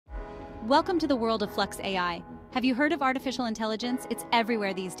Welcome to the world of Flux AI. Have you heard of artificial intelligence? It's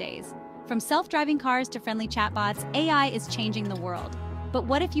everywhere these days. From self-driving cars to friendly chatbots, AI is changing the world. But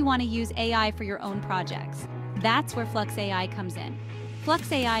what if you want to use AI for your own projects? That's where Flux AI comes in.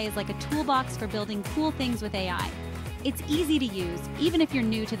 Flux AI is like a toolbox for building cool things with AI. It's easy to use, even if you're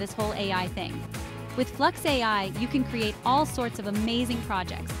new to this whole AI thing. With Flux AI, you can create all sorts of amazing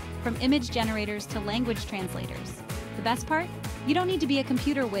projects, from image generators to language translators. The best part? You don't need to be a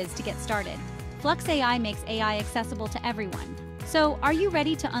computer whiz to get started. Flux AI makes AI accessible to everyone. So, are you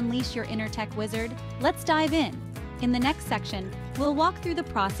ready to unleash your inner tech wizard? Let's dive in. In the next section, we'll walk through the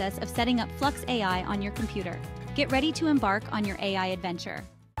process of setting up Flux AI on your computer. Get ready to embark on your AI adventure.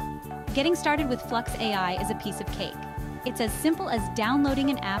 Getting started with Flux AI is a piece of cake. It's as simple as downloading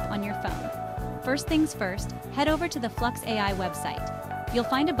an app on your phone. First things first, head over to the Flux AI website. You'll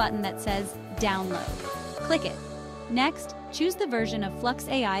find a button that says Download. Click it. Next, choose the version of Flux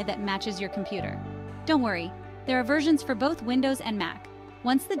AI that matches your computer. Don't worry, there are versions for both Windows and Mac.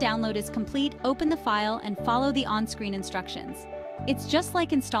 Once the download is complete, open the file and follow the on-screen instructions. It's just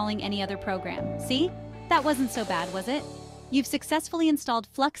like installing any other program. See? That wasn't so bad, was it? You've successfully installed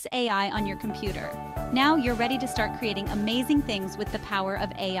Flux AI on your computer. Now you're ready to start creating amazing things with the power of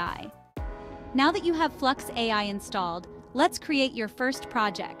AI. Now that you have Flux AI installed, let's create your first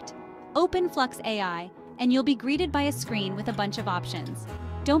project. Open Flux AI, and you'll be greeted by a screen with a bunch of options.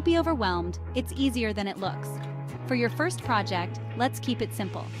 Don't be overwhelmed, it's easier than it looks. For your first project, let's keep it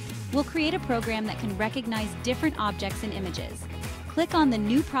simple. We'll create a program that can recognize different objects and images. Click on the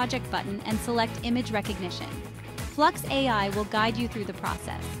New Project button and select Image Recognition. Flux AI will guide you through the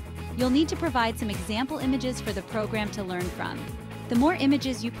process. You'll need to provide some example images for the program to learn from. The more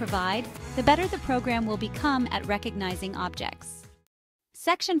images you provide, the better the program will become at recognizing objects.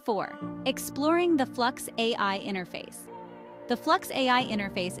 Section 4. Exploring the Flux AI interface. The Flux AI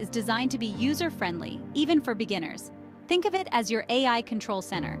interface is designed to be user-friendly, even for beginners. Think of it as your AI control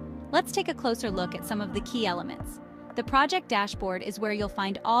center. Let's take a closer look at some of the key elements. The project dashboard is where you'll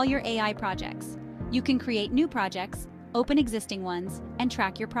find all your AI projects. You can create new projects, open existing ones, and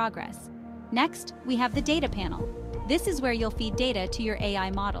track your progress. Next, we have the data panel. This is where you'll feed data to your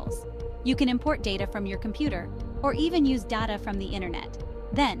AI models. You can import data from your computer, or even use data from the internet.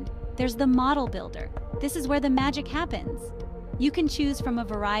 Then, there's the model builder. This is where the magic happens. You can choose from a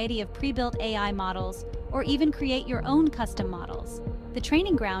variety of pre-built AI models, or even create your own custom models. The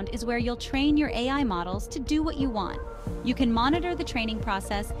training ground is where you'll train your AI models to do what you want. You can monitor the training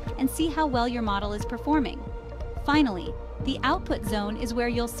process and see how well your model is performing. Finally, the output zone is where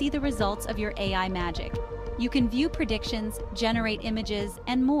you'll see the results of your AI magic. You can view predictions, generate images,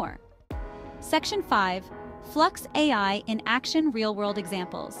 and more. Section 5. Flux AI in Action Real-World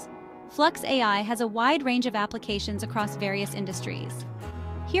Examples. Flux AI has a wide range of applications across various industries.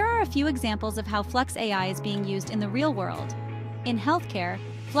 Here are a few examples of how Flux AI is being used in the real world. In healthcare,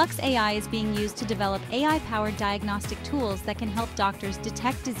 Flux AI is being used to develop AI-powered diagnostic tools that can help doctors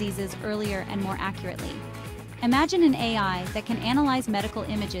detect diseases earlier and more accurately. Imagine an AI that can analyze medical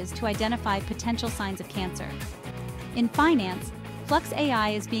images to identify potential signs of cancer. In finance, Flux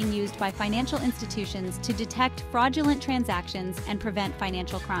AI is being used by financial institutions to detect fraudulent transactions and prevent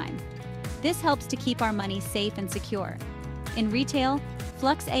financial crime. This helps to keep our money safe and secure. In retail,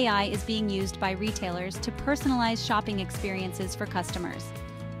 Flux AI is being used by retailers to personalize shopping experiences for customers.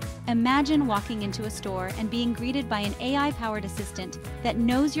 Imagine walking into a store and being greeted by an AI-powered assistant that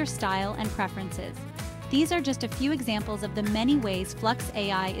knows your style and preferences. These are just a few examples of the many ways Flux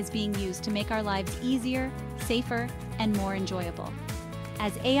AI is being used to make our lives easier, safer, and more enjoyable.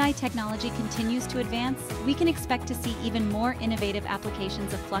 As AI technology continues to advance, we can expect to see even more innovative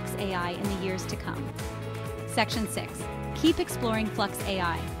applications of Flux AI in the years to come. Section 6. Keep exploring Flux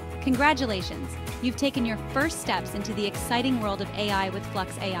AI. Congratulations! You've taken your first steps into the exciting world of AI with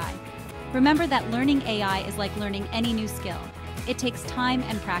Flux AI. Remember that learning AI is like learning any new skill. It takes time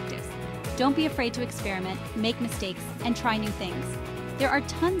and practice. Don't be afraid to experiment, make mistakes, and try new things. There are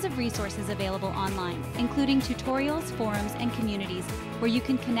tons of resources available online, including tutorials, forums, and communities where you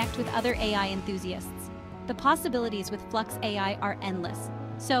can connect with other AI enthusiasts. The possibilities with Flux AI are endless.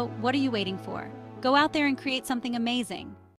 So, what are you waiting for? Go out there and create something amazing.